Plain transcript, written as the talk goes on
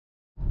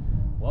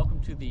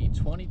welcome to the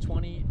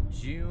 2020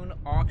 June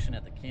auction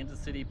at the Kansas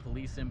City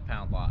Police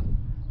Impound Lot.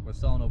 We're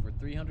selling over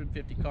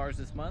 350 cars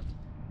this month.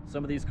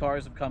 Some of these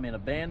cars have come in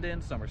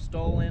abandoned, some are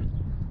stolen,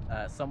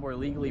 some were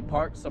illegally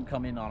parked, some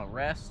come in on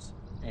arrest,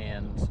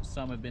 and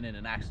some have been in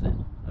an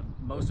accident.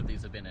 Most of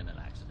these have been in an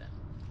accident.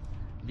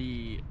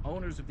 The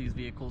owners of these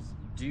vehicles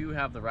do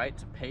have the right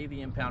to pay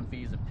the impound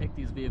fees and pick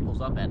these vehicles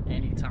up at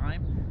any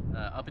time,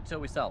 up until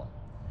we sell them.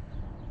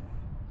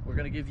 We're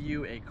going to give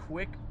you a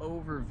quick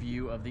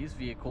overview of these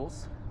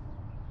vehicles.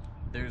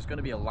 There's going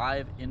to be a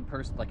live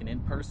in-person, like an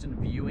in-person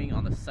viewing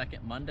on the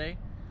second Monday.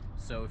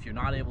 So if you're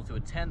not able to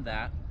attend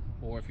that,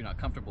 or if you're not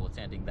comfortable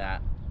attending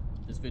that,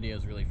 this video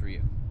is really for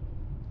you.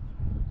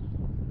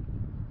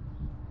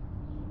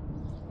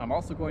 I'm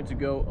also going to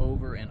go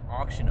over an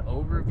auction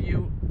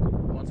overview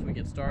once we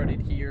get started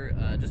here,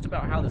 just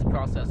about how this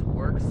process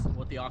works,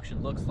 what the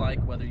auction looks like,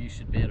 whether you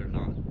should bid or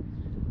not.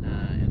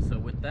 And so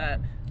with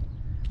that,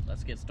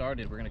 let's get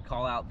started. We're going to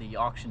call out the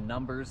auction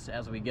numbers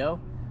as we go.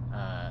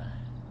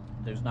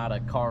 There's not a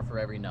car for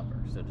every number,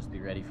 so just be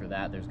ready for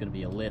that. There's going to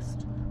be a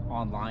list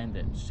online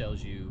that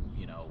shows you,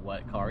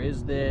 what car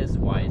is this,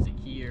 why is it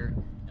here,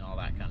 and all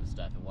that kind of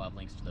stuff. And we'll have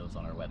links to those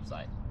on our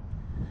website.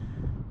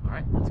 All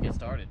right, let's get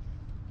started.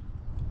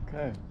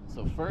 Okay.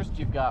 So first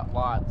you've got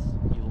lots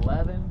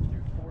 11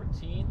 through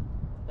 14.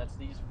 That's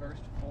these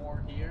first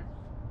four here.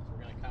 So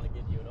we're going to kind of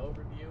give you an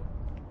overview.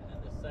 And then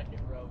the second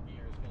row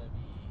here is going to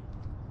be,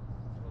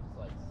 looks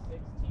like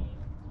 16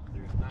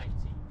 through 19.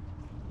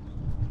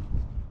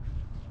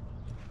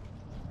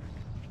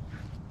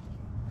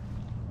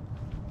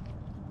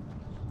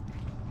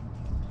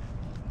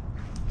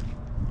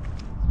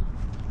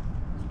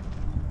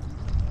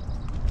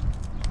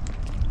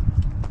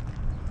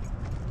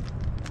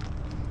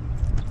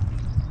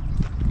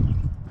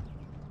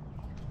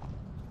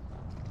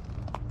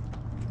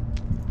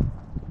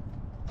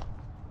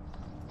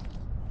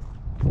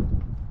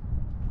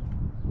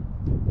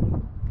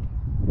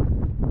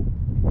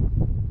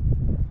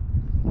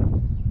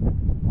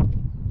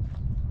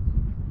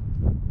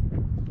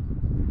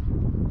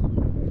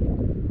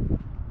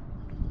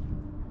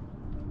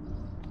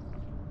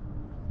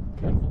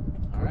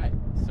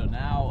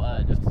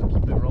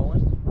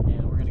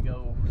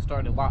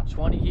 Starting at lot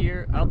 20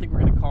 here. I don't think we're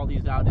going to call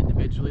these out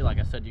individually. Like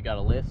I said, you got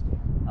a list,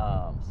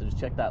 so just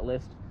check that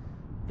list.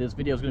 This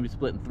video is going to be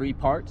split in 3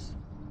 parts,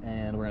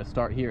 and we're going to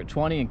start here at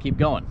 20 and keep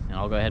going. And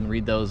I'll go ahead and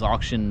read those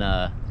auction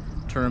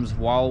terms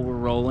while we're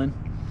rolling.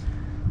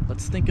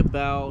 Let's think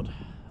about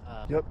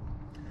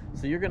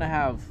so you're going to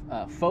have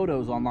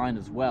photos online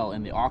as well.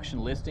 In the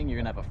auction listing,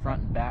 you're going to have a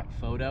front and back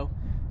photo.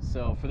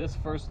 So for this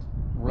first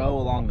row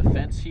along the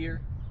fence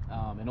here,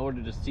 in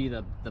order to see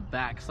the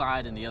back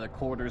side and the other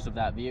quarters of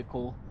that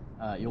vehicle,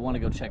 you'll want to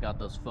go check out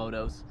those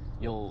photos.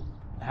 You'll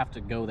have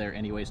to go there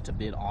anyways to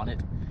bid on it.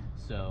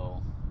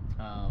 So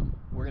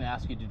we're going to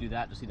ask you to do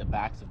that to see the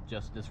backs of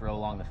just this row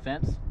along the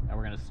fence. And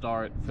we're going to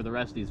start, for the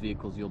rest of these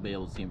vehicles, you'll be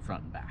able to see them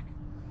front and back.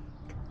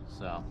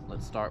 So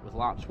let's start with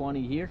lot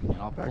 20 here. And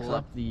I'll pull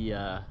up the,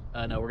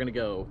 no, we're going to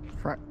go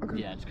front.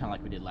 Okay. Yeah, just kind of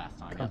like we did last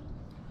time. Okay. Yep.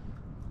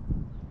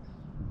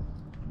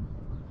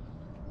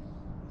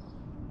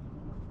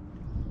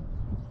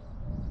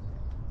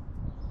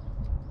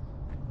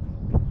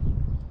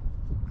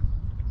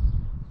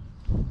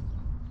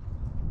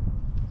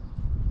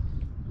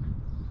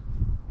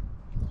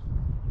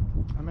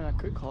 I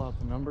could call out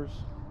the numbers.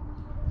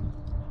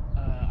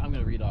 I'm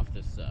going to read off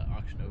this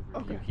auction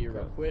overview here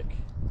real quick.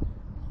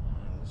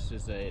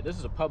 This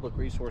is a public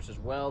resource as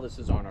well. This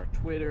is on our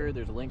Twitter.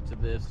 There's a link to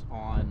this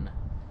on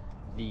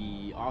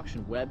the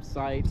auction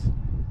website.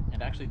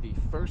 And actually the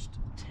first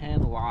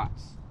 10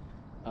 lots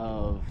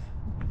of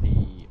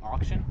the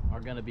auction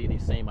are going to be the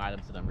same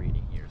items that I'm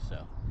reading here.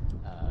 So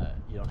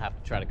you don't have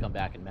to try to come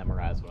back and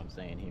memorize what I'm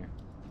saying here.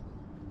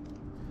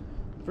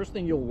 First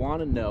thing you'll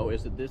want to know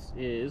is that this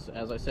is,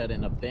 as I said,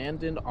 an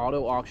abandoned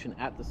auto auction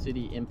at the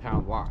city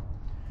impound lot.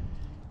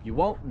 You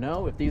won't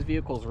know if these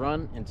vehicles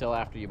run until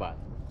after you buy them.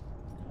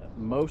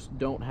 Most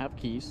don't have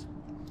keys.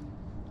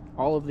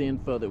 All of the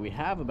info that we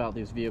have about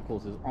these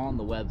vehicles is on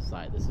the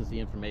website. This is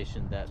the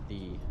information that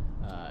the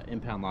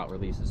impound lot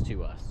releases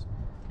to us,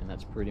 and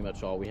that's pretty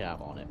much all we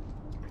have on it.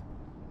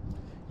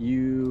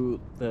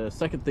 The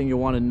second thing you'll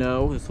want to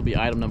know, this will be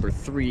item number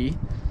 3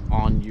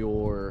 on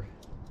your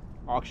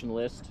auction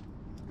list,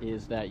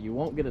 is that you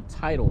won't get a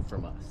title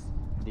from us.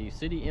 The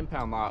city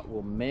impound lot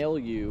will mail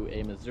you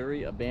a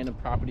Missouri abandoned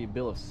property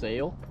bill of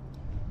sale.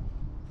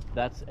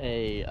 That's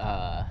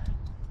the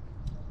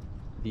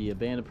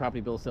abandoned property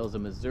bill of sale is a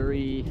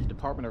Missouri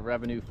Department of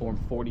Revenue form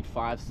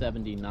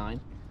 4579.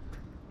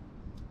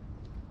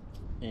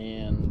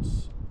 And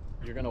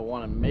you're going to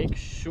want to make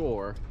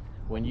sure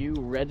when you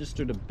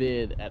register to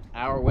bid at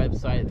our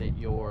website that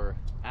your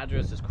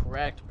address is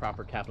correct,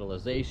 proper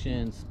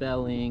capitalization,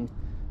 spelling.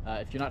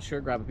 If you're not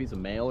sure, grab a piece of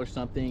mail or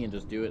something and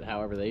just do it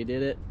however they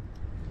did it.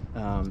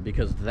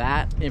 Because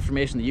that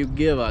information that you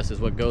give us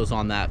is what goes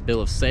on that bill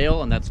of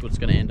sale, and that's what's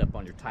going to end up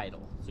on your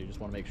title. So you just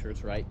want to make sure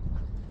it's right.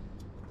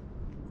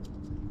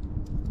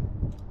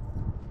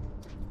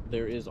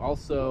 There is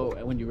also,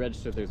 when you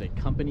register, there's a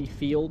company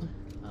field.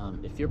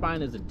 If you're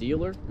buying as a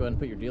dealer, go ahead and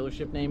put your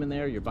dealership name in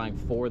there. You're buying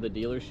for the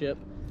dealership.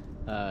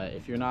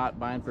 If you're not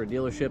buying for a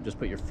dealership, just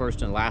put your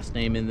first and last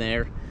name in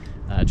there.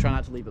 Try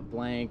not to leave it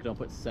blank. Don't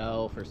put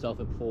self or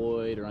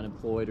self-employed or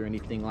unemployed or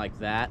anything like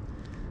that.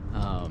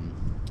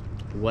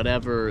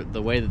 Whatever,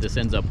 the way that this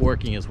ends up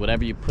working is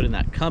whatever you put in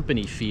that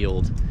company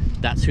field,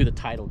 that's who the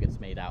title gets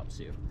made out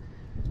to.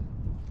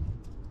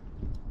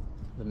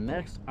 The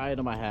next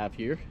item I have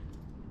here,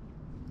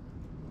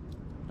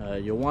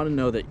 you'll want to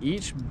know that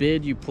each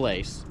bid you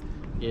place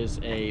is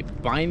a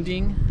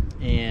binding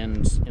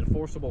and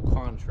enforceable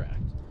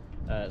contract.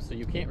 So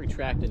you can't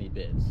retract any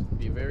bids.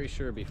 Be very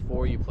sure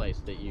before you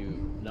place that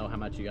you know how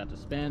much you got to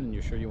spend and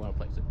you're sure you want to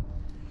place it.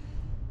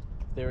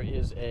 There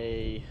is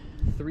a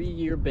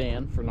 3-year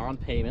ban for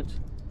non-payment.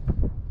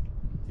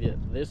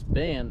 This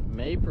ban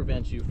may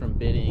prevent you from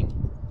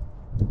bidding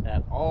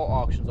at all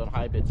auctions on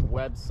HiBid's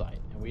website,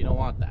 and we don't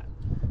want that.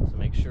 So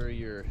make sure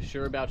you're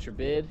sure about your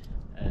bid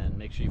and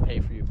make sure you pay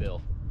for your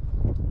bill.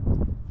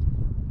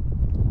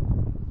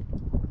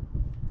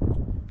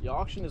 The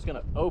auction is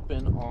going to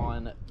open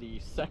on the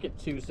second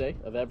Tuesday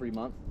of every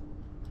month.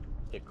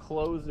 It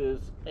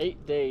closes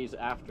 8 days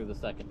after the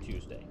second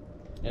Tuesday.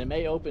 And it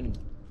may open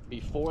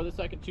before the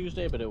second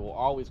Tuesday, but it will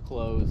always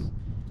close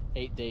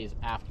 8 days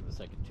after the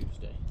second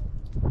Tuesday.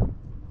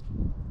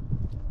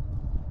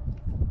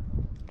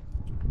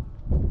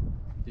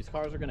 These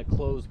cars are going to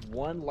close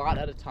one lot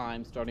at a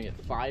time starting at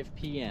 5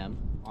 p.m.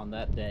 on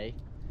that day.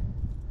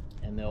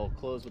 And they'll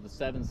close with a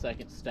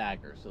 7-second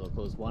stagger. So they'll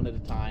close one at a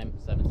time,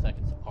 7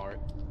 seconds apart.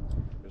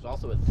 There's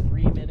also a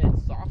 3-minute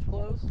soft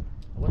close. And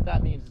what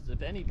that means is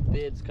if any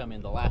bids come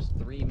in the last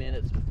 3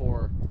 minutes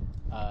before,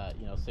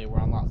 say we're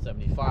on lot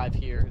 75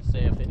 here,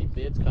 say if any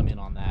bids come in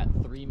on that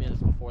 3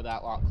 minutes before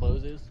that lot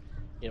closes,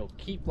 it'll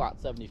keep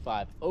lot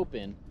 75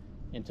 open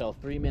until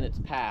 3 minutes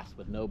pass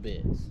with no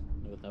bids,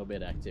 with no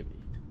bid activity.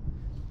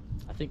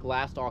 I think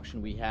last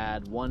auction we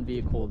had one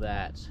vehicle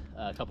that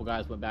a couple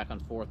guys went back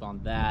and forth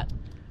on that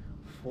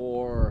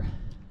for,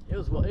 it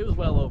was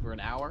well over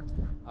an hour,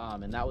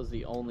 and that was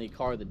the only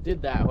car that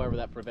did that. However,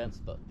 that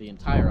prevents the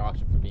entire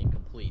auction from being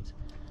complete.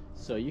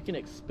 So you can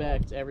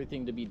expect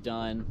everything to be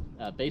done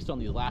based on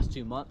these last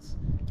 2 months.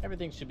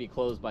 Everything should be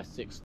closed by 6